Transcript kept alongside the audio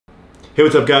Hey,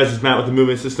 what's up guys, it's Matt with the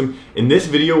Movement System. In this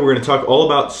video, we're gonna talk all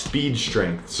about speed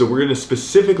strength. So we're gonna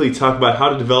specifically talk about how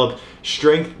to develop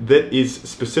strength that is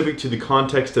specific to the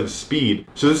context of speed.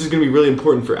 So this is gonna be really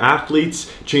important for athletes,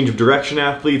 change of direction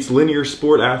athletes, linear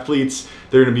sport athletes.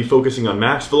 They're gonna be focusing on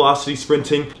max velocity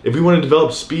sprinting. If we wanna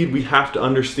develop speed, we have to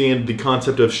understand the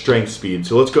concept of strength speed.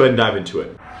 So let's go ahead and dive into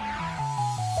it.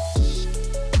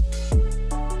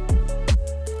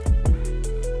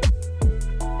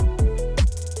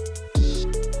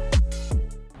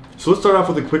 So let's start off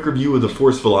with a quick review of the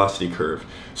force velocity curve.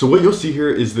 So what you'll see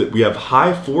here is that we have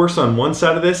high force on one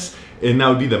side of this, and that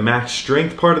would be the max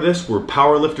strength part of this, where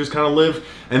powerlifters kind of live.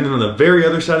 And then on the very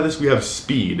other side of this, we have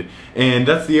speed. And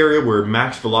that's the area where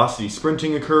max velocity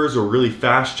sprinting occurs or really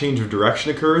fast change of direction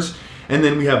occurs. And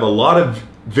then we have a lot of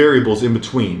variables in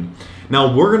between.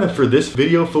 Now we're gonna, for this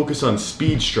video, focus on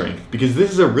speed strength because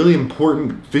this is a really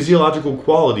important physiological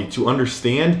quality to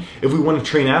understand if we want to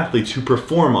train athletes who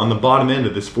perform on the bottom end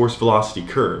of this force velocity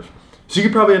curve. So you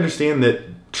can probably understand that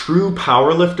true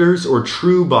powerlifters or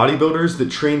true bodybuilders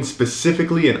that train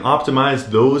specifically and optimize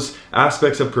those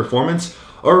aspects of performance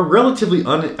are relatively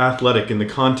unathletic in the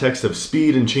context of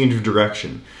speed and change of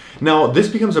direction. Now this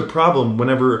becomes a problem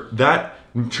whenever that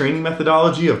training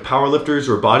methodology of powerlifters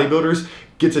or bodybuilders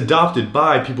gets adopted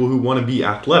by people who want to be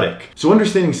athletic. So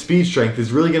understanding speed strength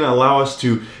is really going to allow us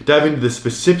to dive into the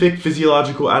specific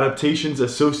physiological adaptations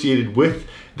associated with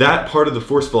that part of the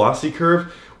force velocity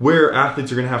curve where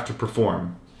athletes are going to have to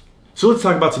perform. So let's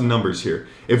talk about some numbers here.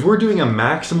 If we're doing a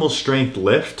maximal strength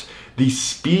lift, the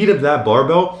speed of that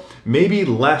barbell may be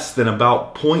less than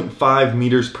about 0.5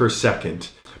 meters per second.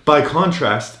 By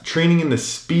contrast, training in the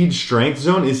speed strength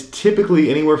zone is typically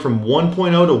anywhere from 1.0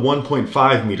 to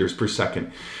 1.5 meters per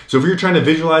second. So if you're trying to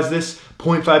visualize this,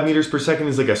 0.5 meters per second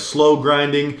is like a slow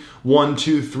grinding 1,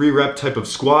 2, 3 rep type of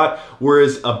squat,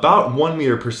 whereas about 1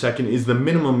 meter per second is the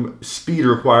minimum speed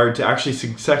required to actually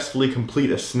successfully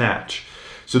complete a snatch.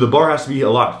 So the bar has to be a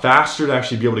lot faster to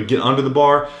actually be able to get under the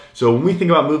bar. So when we think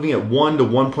about moving at 1 to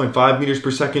 1.5 meters per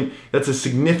second, that's a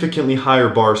significantly higher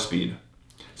bar speed.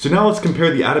 So now let's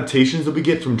compare the adaptations that we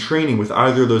get from training with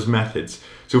either of those methods.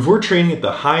 So if we're training at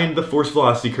the high end of the force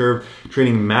velocity curve,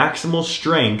 training maximal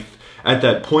strength at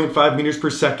that 0.5 meters per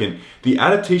second, the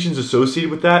adaptations associated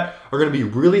with that are going to be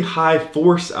really high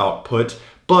force output,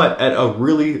 but at a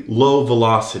really low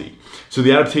velocity. So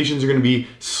the adaptations are going to be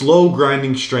slow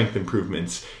grinding strength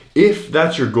improvements. If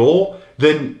that's your goal,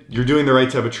 then you're doing the right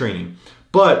type of training.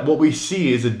 But what we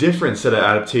see is a different set of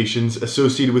adaptations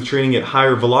associated with training at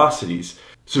higher velocities.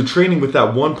 So training with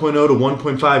that 1.0 to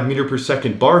 1.5 meter per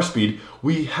second bar speed,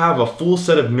 we have a full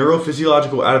set of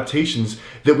neurophysiological adaptations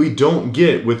that we don't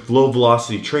get with low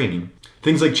velocity training.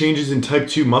 Things like changes in type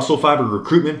 2 muscle fiber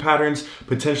recruitment patterns,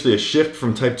 potentially a shift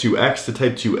from type 2X to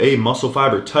type 2A muscle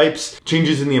fiber types,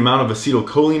 changes in the amount of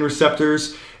acetylcholine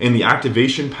receptors, and the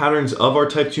activation patterns of our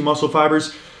type 2 muscle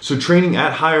fibers. So training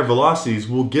at higher velocities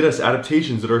will get us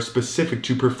adaptations that are specific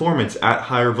to performance at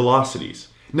higher velocities.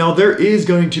 Now there is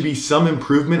going to be some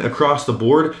improvement across the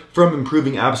board from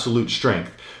improving absolute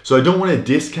strength. So I don't want to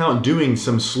discount doing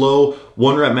some slow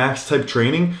 1 rep max type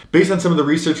training. Based on some of the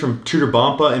research from Tudor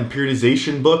Bompa and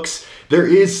periodization books, there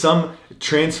is some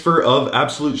transfer of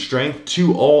absolute strength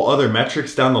to all other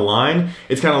metrics down the line.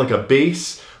 It's kind of like a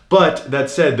base. But that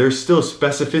said, there's still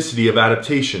specificity of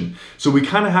adaptation. So we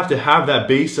kind of have to have that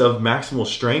base of maximal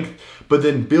strength, but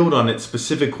then build on its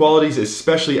specific qualities,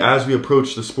 especially as we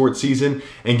approach the sports season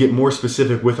and get more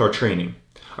specific with our training.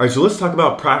 All right, so let's talk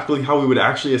about practically how we would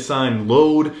actually assign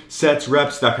load, sets,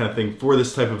 reps, that kind of thing for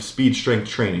this type of speed strength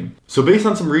training. So based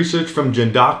on some research from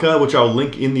Jandaka, which I'll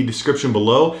link in the description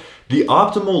below, the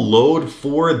optimal load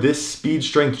for this speed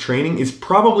strength training is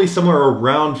probably somewhere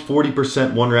around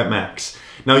 40% 1 rep max.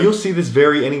 Now you'll see this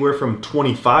vary anywhere from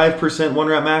 25% 1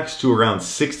 rep max to around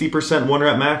 60% 1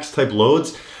 rep max type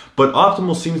loads, but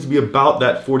optimal seems to be about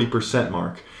that 40%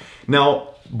 mark. Now,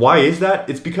 why is that?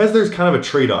 It's because there's kind of a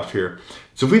trade-off here.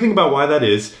 So if we think about why that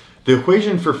is, the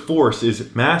equation for force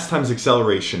is mass times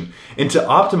acceleration. And to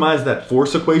optimize that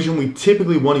force equation, we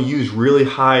typically want to use really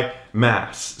high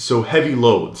mass, so heavy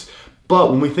loads.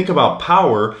 But when we think about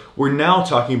power, we're now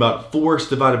talking about force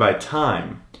divided by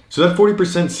time. So that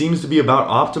 40% seems to be about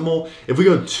optimal. If we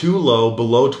go too low,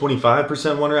 below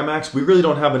 25% 1 rep max, we really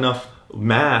don't have enough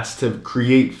mass to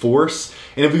create force.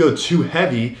 And if we go too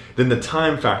heavy, then the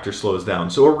time factor slows down.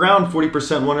 So around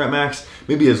 40% 1 rep max,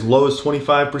 maybe as low as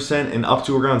 25% and up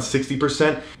to around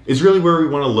 60% is really where we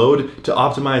want to load to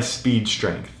optimize speed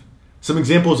strength. Some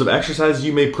examples of exercises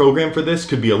you may program for this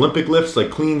could be Olympic lifts like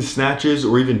clean snatches,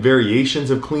 or even variations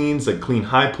of cleans like clean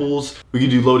high pulls. We could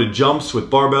do loaded jumps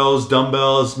with barbells,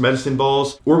 dumbbells, medicine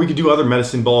balls, or we could do other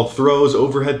medicine ball throws,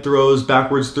 overhead throws,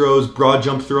 backwards throws, broad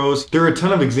jump throws. There are a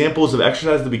ton of examples of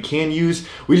exercises that we can use.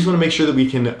 We just want to make sure that we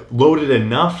can load it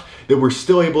enough that we're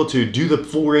still able to do the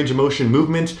full range of motion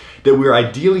movement, that we're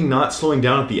ideally not slowing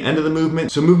down at the end of the movement.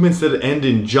 So movements that end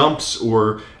in jumps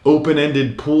or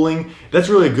open-ended pulling, that's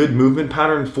really a good movement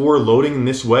pattern for loading in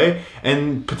this way,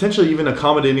 and potentially even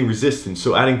accommodating resistance.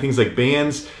 So adding things like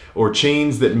bands or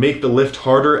chains that make the lift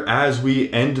harder as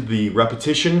we end the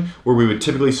repetition where we would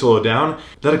typically slow down.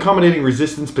 That accommodating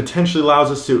resistance potentially allows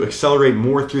us to accelerate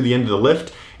more through the end of the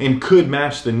lift and could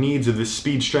match the needs of this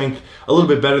speed strength a little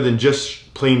bit better than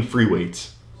just plain free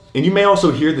weights. And you may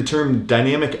also hear the term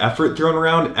dynamic effort thrown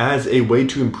around as a way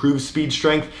to improve speed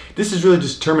strength. This is really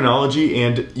just terminology,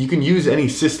 and you can use any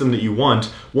system that you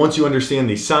want once you understand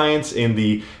the science and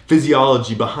the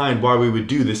physiology behind why we would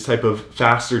do this type of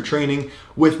faster training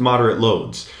with moderate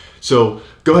loads. So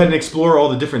go ahead and explore all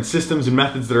the different systems and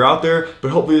methods that are out there,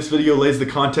 but hopefully this video lays the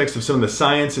context of some of the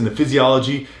science and the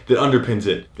physiology that underpins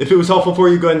it. If it was helpful for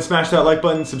you, go ahead and smash that like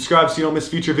button, subscribe so you don't miss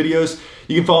future videos.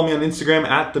 You can follow me on Instagram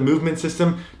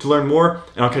 @TheMovementSystem to learn more,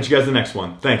 and I'll catch you guys in the next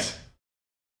one. Thanks.